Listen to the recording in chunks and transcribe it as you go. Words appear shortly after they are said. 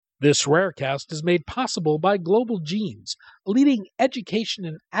This Rarecast is made possible by Global Genes, a leading education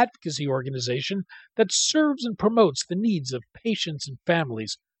and advocacy organization that serves and promotes the needs of patients and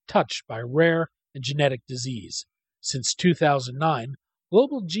families touched by rare and genetic disease. Since 2009,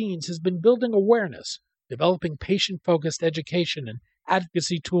 Global Genes has been building awareness, developing patient-focused education and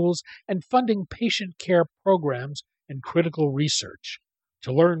advocacy tools, and funding patient care programs and critical research.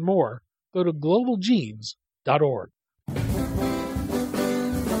 To learn more, go to globalgenes.org.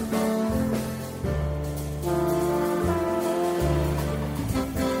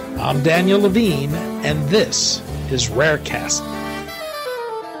 I'm Daniel Levine, and this is Rarecast.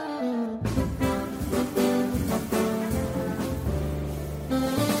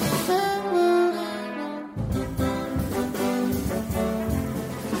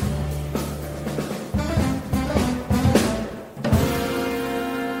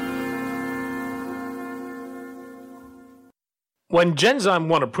 When Genzyme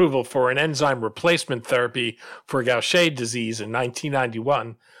won approval for an enzyme replacement therapy for Gaucher disease in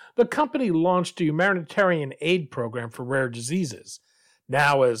 1991, the company launched a humanitarian aid program for rare diseases.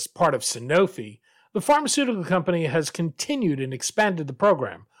 Now, as part of Sanofi, the pharmaceutical company has continued and expanded the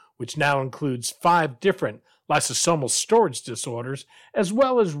program, which now includes 5 different lysosomal storage disorders, as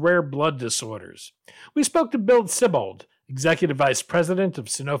well as rare blood disorders. We spoke to Bill Sibold, Executive Vice President of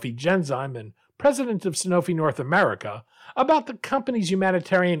Sanofi Genzyme and President of Sanofi North America, about the company's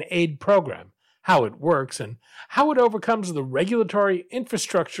humanitarian aid program, how it works, and how it overcomes the regulatory,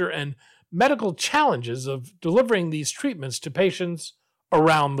 infrastructure, and medical challenges of delivering these treatments to patients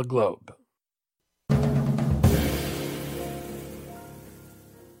around the globe.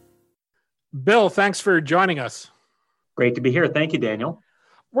 Bill, thanks for joining us. Great to be here. Thank you, Daniel.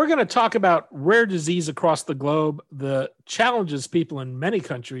 We're going to talk about rare disease across the globe, the challenges people in many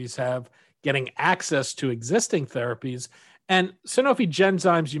countries have getting access to existing therapies, and Sanofi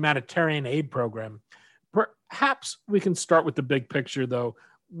Genzyme's humanitarian aid program. Perhaps we can start with the big picture, though.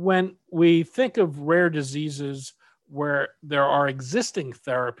 When we think of rare diseases where there are existing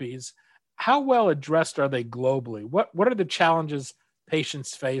therapies, how well addressed are they globally? What are the challenges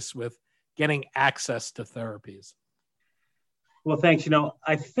patients face with getting access to therapies? Well, thanks.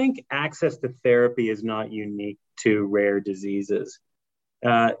 I think access to therapy is not unique to rare diseases.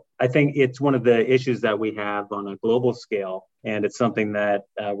 I think it's one of the issues that we have on a global scale, and it's something that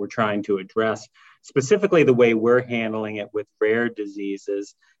we're trying to address. Specifically, the way we're handling it with rare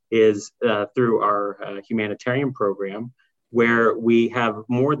diseases is through our humanitarian program, where we have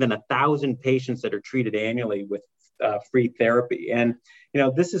more than 1,000 patients that are treated annually with free therapy. And,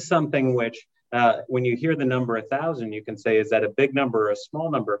 this is something which, when you hear the number 1,000, you can say, is that a big number or a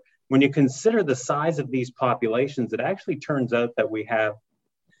small number? When you consider the size of these populations, it actually turns out that we have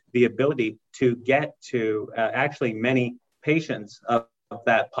the ability to get to actually many patients of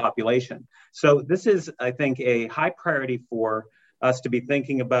that population. So this is, I think, a high priority for us to be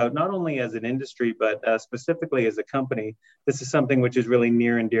thinking about, not only as an industry, but specifically as a company. This is something which is really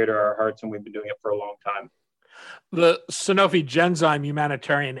near and dear to our hearts, and we've been doing it for a long time. The Sanofi Genzyme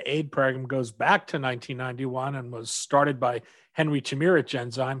humanitarian aid program goes back to 1991 and was started by Henry Chimere at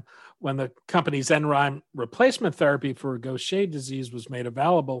Genzyme when the company's enzyme replacement therapy for Gaucher disease was made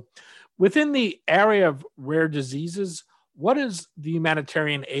available. Within the area of rare diseases, what is the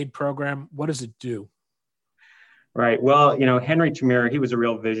humanitarian aid program? What does it do? Right. Well, Henry Chimere, he was a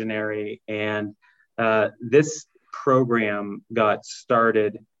real visionary, and this program got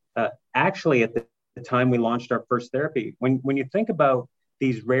started actually at the time we launched our first therapy. When you think about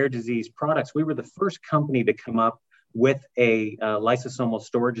these rare disease products, we were the first company to come up with a lysosomal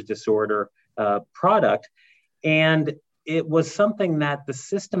storage disorder product. And it was something that the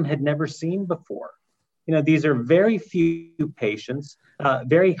system had never seen before. These are very few patients,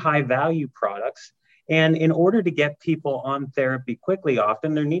 very high value products. And in order to get people on therapy quickly,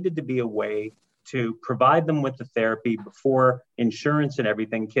 often there needed to be a way to provide them with the therapy before insurance and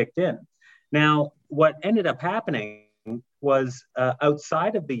everything kicked in. Now, what ended up happening was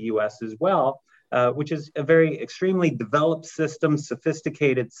outside of the US as well, which is a very extremely developed system,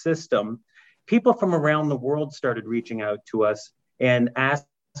 sophisticated system, people from around the world started reaching out to us and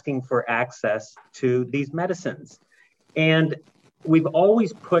asking for access to these medicines. And we've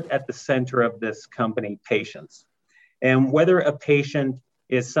always put at the center of this company patients. And whether a patient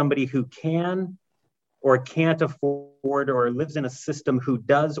is somebody who can or can't afford or lives in a system who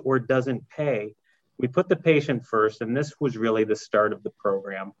does or doesn't pay, we put the patient first. And this was really the start of the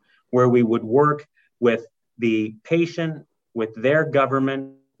program, where we would work with the patient, with their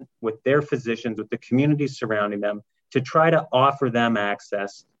government, with their physicians, with the community surrounding them, to try to offer them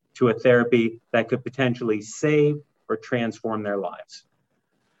access to a therapy that could potentially save or transform their lives.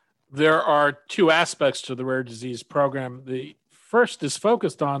 There are two aspects to the rare disease program. The first is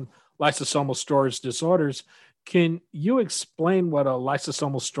focused on lysosomal storage disorders. Can you explain what a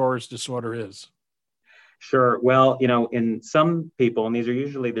lysosomal storage disorder is? Sure. Well, in some people, and these are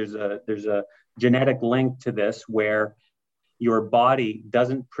usually there's a genetic link to this where your body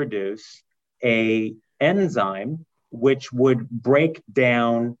doesn't produce a enzyme which would break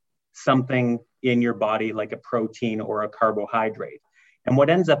down something in your body like a protein or a carbohydrate. And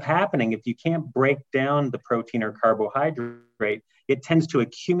what ends up happening if you can't break down the protein or carbohydrate, it tends to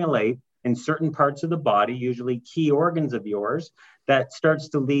accumulate in certain parts of the body, usually key organs of yours, that starts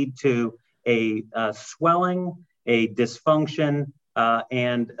to lead to a swelling, a dysfunction,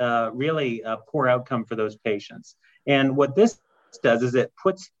 and really a poor outcome for those patients. And what this does is it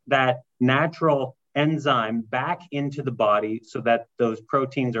puts that natural enzyme back into the body so that those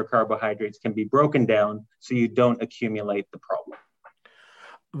proteins or carbohydrates can be broken down so you don't accumulate the problem.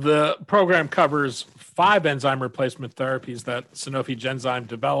 The program covers 5 enzyme replacement therapies that Sanofi Genzyme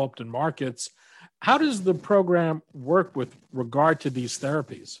developed and markets. How does the program work with regard to these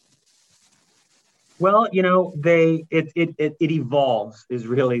therapies? Well, it evolves is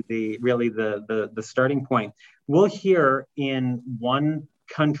really the starting point. We'll hear in one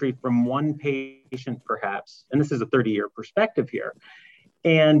country from one patient, perhaps, and this is a 30-year perspective here,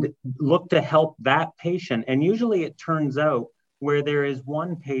 and look to help that patient. And usually it turns out where there is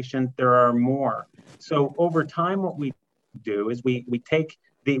one patient, there are more. So over time, what we do is we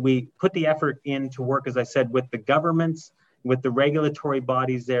put the effort in to work, as I said, with the governments, with the regulatory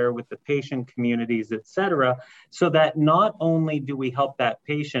bodies there, with the patient communities, et cetera, so that not only do we help that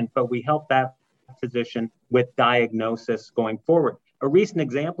patient, but we help that physician with diagnosis going forward. A recent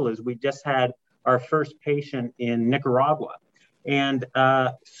example is we just had our first patient in Nicaragua. And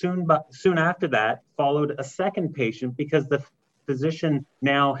soon after that followed a second patient because the physician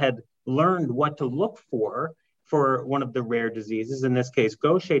now had learned what to look for one of the rare diseases, in this case,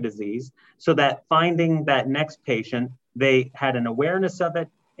 Gaucher disease, so that finding that next patient, they had an awareness of it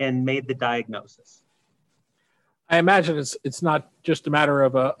and made the diagnosis. I imagine it's not just a matter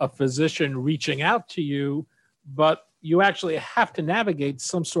of a physician reaching out to you, but you actually have to navigate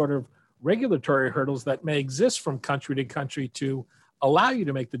some sort of regulatory hurdles that may exist from country to country to allow you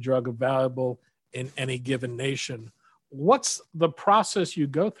to make the drug available in any given nation. What's the process you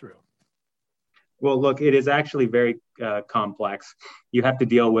go through? Well, look, it is actually very complex. You have to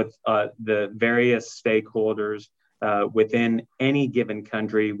deal with the various stakeholders within any given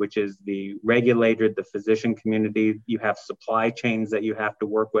country, which is the regulator, the physician community. You have supply chains that you have to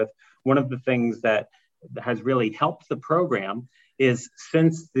work with. One of the things that has really helped the program is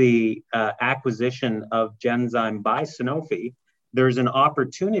since the acquisition of Genzyme by Sanofi, there's an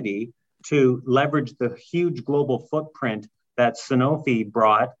opportunity to leverage the huge global footprint that Sanofi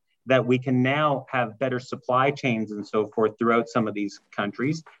brought, that we can now have better supply chains and so forth throughout some of these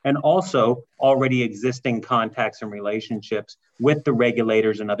countries, and also already existing contacts and relationships with the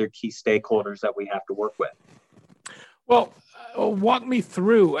regulators and other key stakeholders that we have to work with. Well, walk me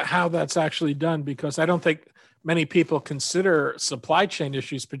through how that's actually done, because I don't think many people consider supply chain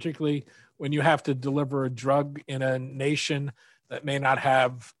issues, particularly when you have to deliver a drug in a nation that may not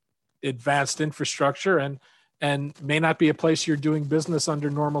have advanced infrastructure and may not be a place you're doing business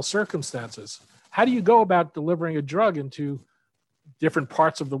under normal circumstances. How do you go about delivering a drug into different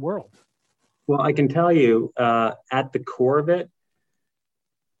parts of the world? Well, I can tell you at the core of it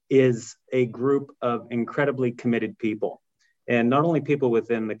is a group of incredibly committed people. And not only people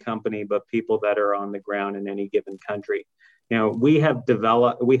within the company, but people that are on the ground in any given country. We have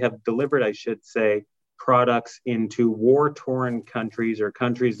delivered, I should say, products into war-torn countries or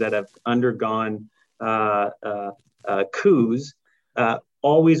countries that have undergone coups,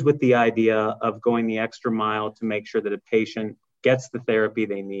 always with the idea of going the extra mile to make sure that a patient gets the therapy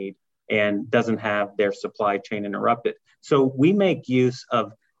they need and doesn't have their supply chain interrupted. So we make use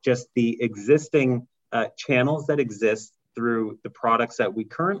of just the existing channels that exist through the products that we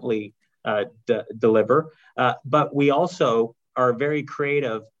currently deliver, but we also are very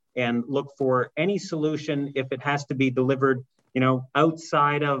creative and look for any solution if it has to be delivered,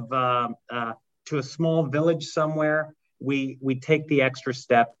 outside of to a small village somewhere. We take the extra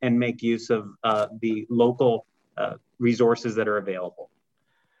step and make use of the local resources that are available.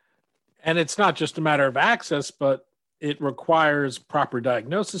 And it's not just a matter of access, but it requires proper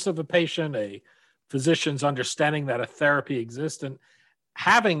diagnosis of a patient, a physician's understanding that a therapy exists, and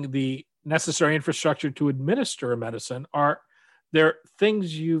having the necessary infrastructure to administer a medicine. Are there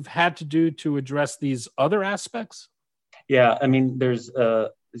things you've had to do to address these other aspects? Yeah, I mean, there's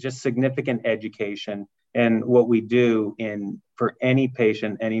just significant education And what we do for any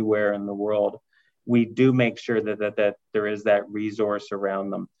patient anywhere in the world, we do make sure that there is that resource around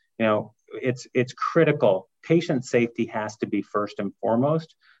them. It's critical. Patient safety has to be first and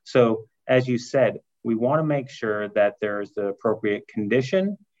foremost. So as you said, we want to make sure that there's the appropriate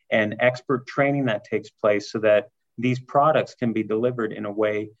condition and expert training that takes place so that these products can be delivered in a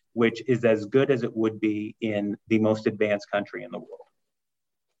way which is as good as it would be in the most advanced country in the world.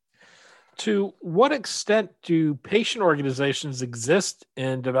 To what extent do patient organizations exist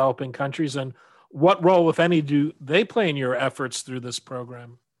in developing countries, and what role, if any, do they play in your efforts through this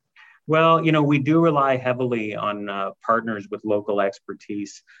program? Well, we do rely heavily on partners with local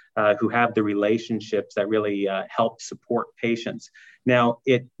expertise who have the relationships that really help support patients. Now,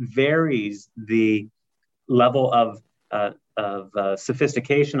 it varies the level of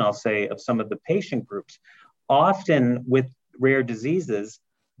sophistication, I'll say, of some of the patient groups. Often with rare diseases,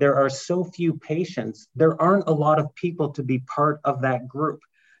 there are so few patients, there aren't a lot of people to be part of that group.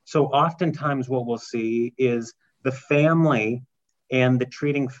 So oftentimes what we'll see is the family and the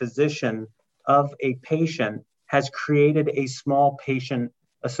treating physician of a patient has created a small patient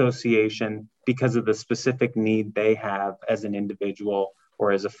association because of the specific need they have as an individual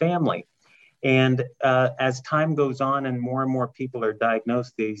or as a family. And as time goes on and more people are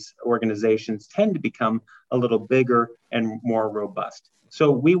diagnosed, these organizations tend to become a little bigger and more robust. So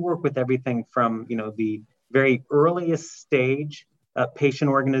we work with everything from the very earliest stage patient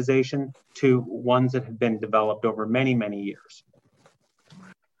organization to ones that have been developed over many, many years.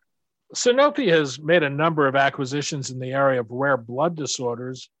 Sanofi has made a number of acquisitions in the area of rare blood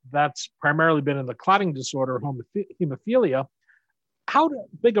disorders. That's primarily been in the clotting disorder, hemophilia. How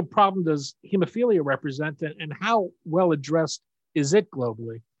big a problem does hemophilia represent, and how well addressed is it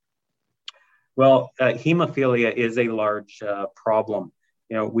globally? Well, hemophilia is a large problem.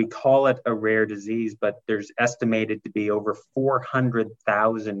 We call it a rare disease, but there's estimated to be over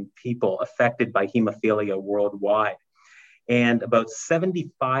 400,000 people affected by hemophilia worldwide. And about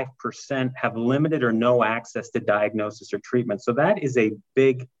 75% have limited or no access to diagnosis or treatment. So that is a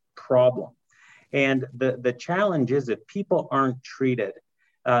big problem. And the challenge is if people aren't treated,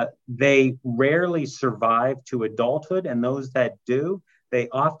 they rarely survive to adulthood. And those that do, they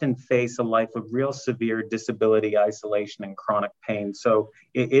often face a life of real severe disability, isolation, and chronic pain. So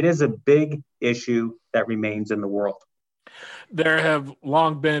it is a big issue that remains in the world. There have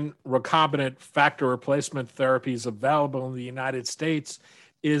long been recombinant factor replacement therapies available in the United States.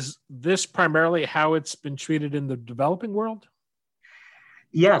 Is this primarily how it's been treated in the developing world?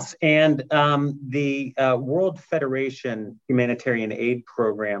 Yes, and the World Federation Humanitarian Aid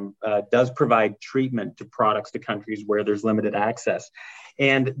Program does provide treatment to products to countries where there's limited access.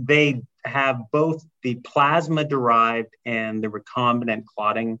 And they have both the plasma-derived and the recombinant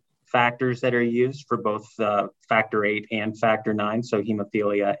clotting factors that are used for both factor 8 and factor 9, so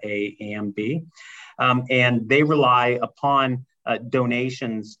hemophilia A and B. And they rely upon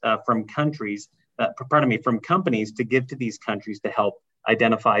donations from countries, from companies to give to these countries to help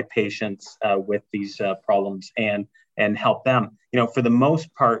identify patients with these problems and help them. For the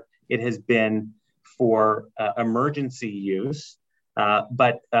most part, it has been for emergency use,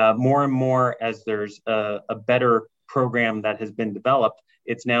 but more and more as there's a better program that has been developed,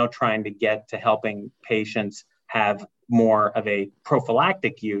 it's now trying to get to helping patients have more of a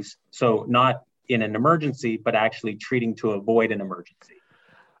prophylactic use. So not in an emergency, but actually treating to avoid an emergency.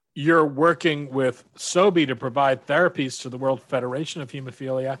 You're working with Sobi to provide therapies to the World Federation of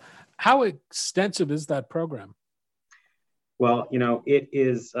Hemophilia. How extensive is that program? Well, it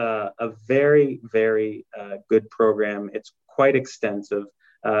is a very, very good program. It's quite extensive.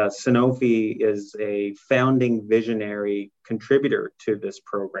 Sanofi is a founding visionary contributor to this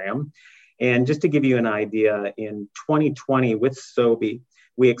program. And just to give you an idea, in 2020 with Sobi,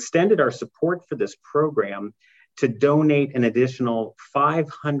 we extended our support for this program to donate an additional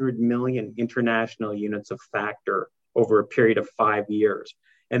 500 million international units of factor over a period of 5 years.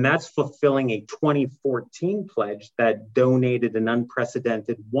 And that's fulfilling a 2014 pledge that donated an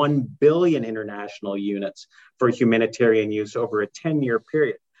unprecedented 1 billion international units for humanitarian use over a 10-year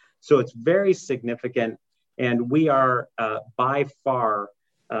period. So it's very significant. And we are by far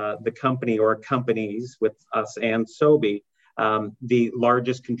the company or companies with us and Sobi, the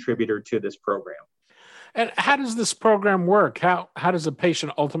largest contributor to this program. And how does this program work? How does a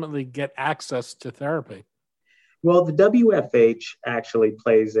patient ultimately get access to therapy? Well, the WFH actually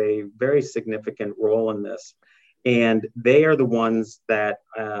plays a very significant role in this. And they are the ones that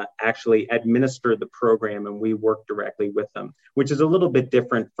actually administer the program, and we work directly with them, which is a little bit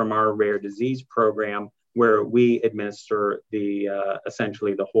different from our rare disease program, where we administer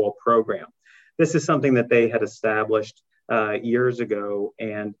essentially the whole program. this is something that they had established years ago.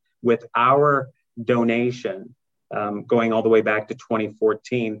 And with our donation going all the way back to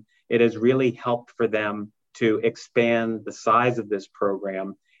 2014, it has really helped for them to expand the size of this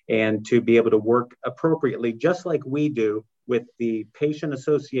program and to be able to work appropriately, just like we do with the patient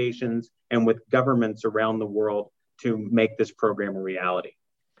associations and with governments around the world to make this program a reality.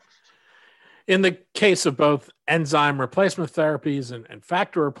 In the case of both enzyme replacement therapies and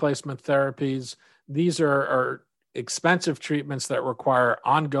factor replacement therapies, these are expensive treatments that require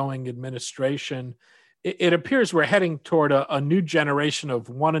ongoing administration. It appears we're heading toward a new generation of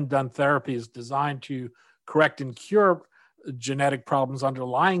one-and-done therapies designed to correct and cure genetic problems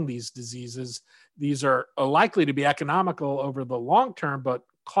underlying these diseases. These are likely to be economical over the long term, but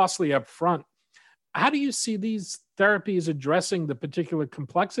costly up front. How do you see these therapies addressing the particular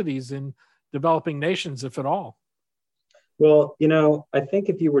complexities in developing nations, if at all? Well, I think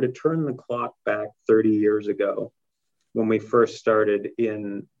if you were to turn the clock back 30 years ago, when we first started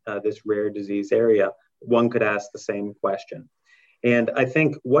in this rare disease area, one could ask the same question. And I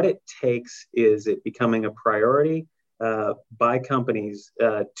think what it takes is it becoming a priority by companies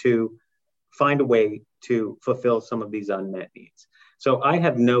to find a way to fulfill some of these unmet needs. So I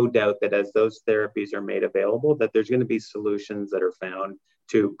have no doubt that as those therapies are made available, that there's going to be solutions that are found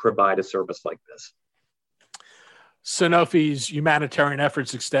to provide a service like this. Sanofi's humanitarian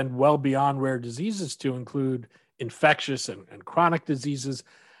efforts extend well beyond rare diseases to include infectious and chronic diseases.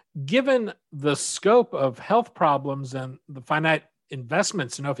 Given the scope of health problems and the finite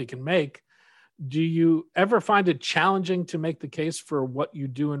investments Sanofi can make, do you ever find it challenging to make the case for what you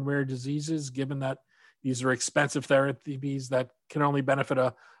do in rare diseases, given that these are expensive therapies that can only benefit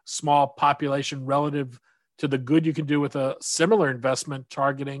a small population relative to the good you can do with a similar investment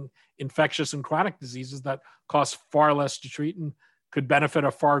targeting infectious and chronic diseases that cost far less to treat and could benefit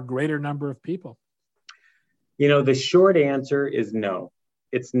a far greater number of people? The short answer is no.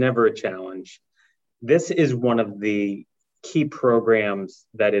 It's never a challenge. This is one of the key programs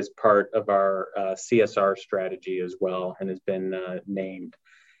that is part of our CSR strategy as well and has been named.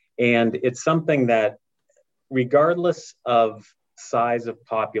 And it's something that, regardless of size of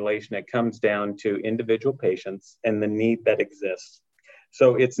population, it comes down to individual patients and the need that exists.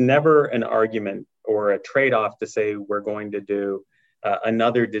 So it's never an argument or a trade-off to say we're going to do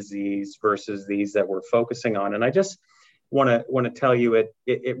another disease versus these that we're focusing on. And I just want to tell you,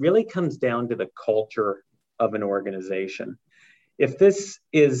 it really comes down to the culture of an organization. If this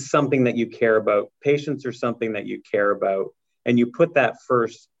is something that you care about, patients are something that you care about, and you put that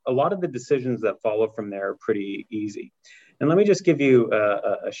first, a lot of the decisions that follow from there are pretty easy. And let me just give you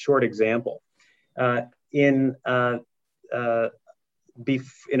a short example. In about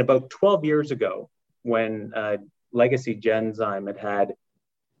 12 years ago, when Legacy Genzyme had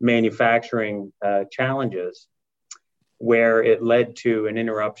manufacturing challenges, where it led to an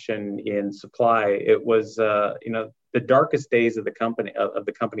interruption in supply, it was the darkest days of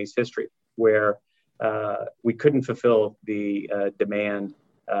the company's history, where we couldn't fulfill the demand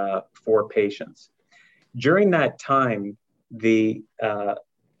for patients. During that time, the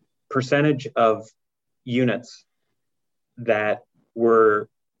percentage of units that were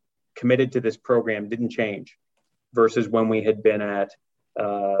committed to this program didn't change versus when we had been at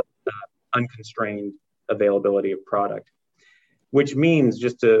unconstrained availability of product, which means,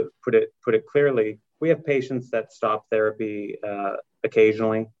 just to put it clearly, we have patients that stop therapy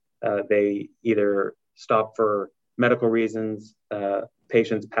occasionally. They either stop for medical reasons,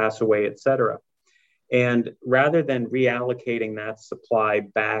 patients pass away, et cetera. And rather than reallocating that supply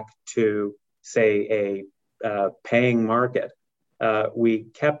back to, say, a paying market, we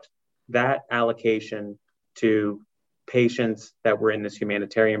kept that allocation to patients that were in this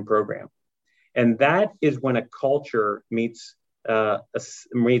humanitarian program. And that is when a culture meets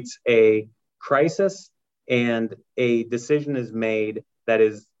a crisis and a decision is made that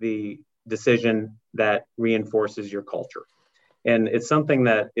is the decision that reinforces your culture. And it's something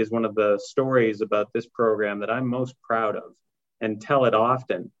that is one of the stories about this program that I'm most proud of and tell it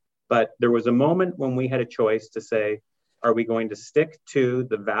often. But there was a moment when we had a choice to say, are we going to stick to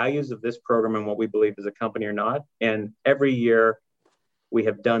the values of this program and what we believe as a company or not? And every year we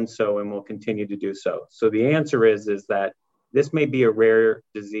have done so and will continue to do so. So the answer is that this may be a rare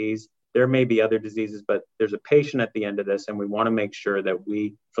disease. There may be other diseases, but there's a patient at the end of this, and we want to make sure that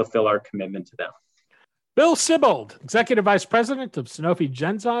we fulfill our commitment to them. Bill Sibold, Executive Vice President of Sanofi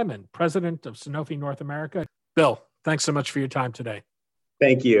Genzyme and President of Sanofi North America. Bill, thanks so much for your time today.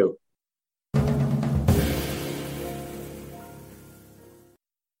 Thank you.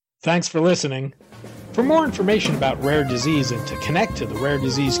 Thanks for listening. For more information about rare disease and to connect to the rare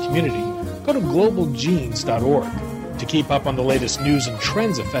disease community, go to globalgenes.org. To keep up on the latest news and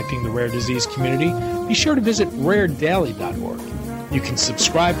trends affecting the rare disease community, be sure to visit raredaily.org. You can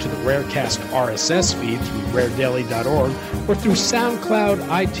subscribe to the Rarecast RSS feed through raredaily.org or through SoundCloud,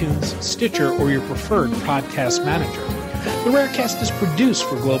 iTunes, Stitcher, or your preferred podcast manager. The Rarecast is produced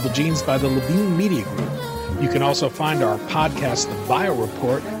for Global Genes by the Levine Media Group. You can also find our podcast, The Bio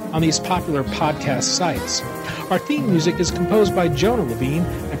Report, on these popular podcast sites. Our theme music is composed by Jonah Levine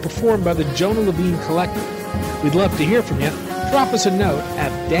and performed by the Jonah Levine Collective. We'd love to hear from you. Drop us a note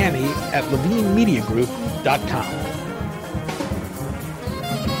at danny@levinemediagroup.com.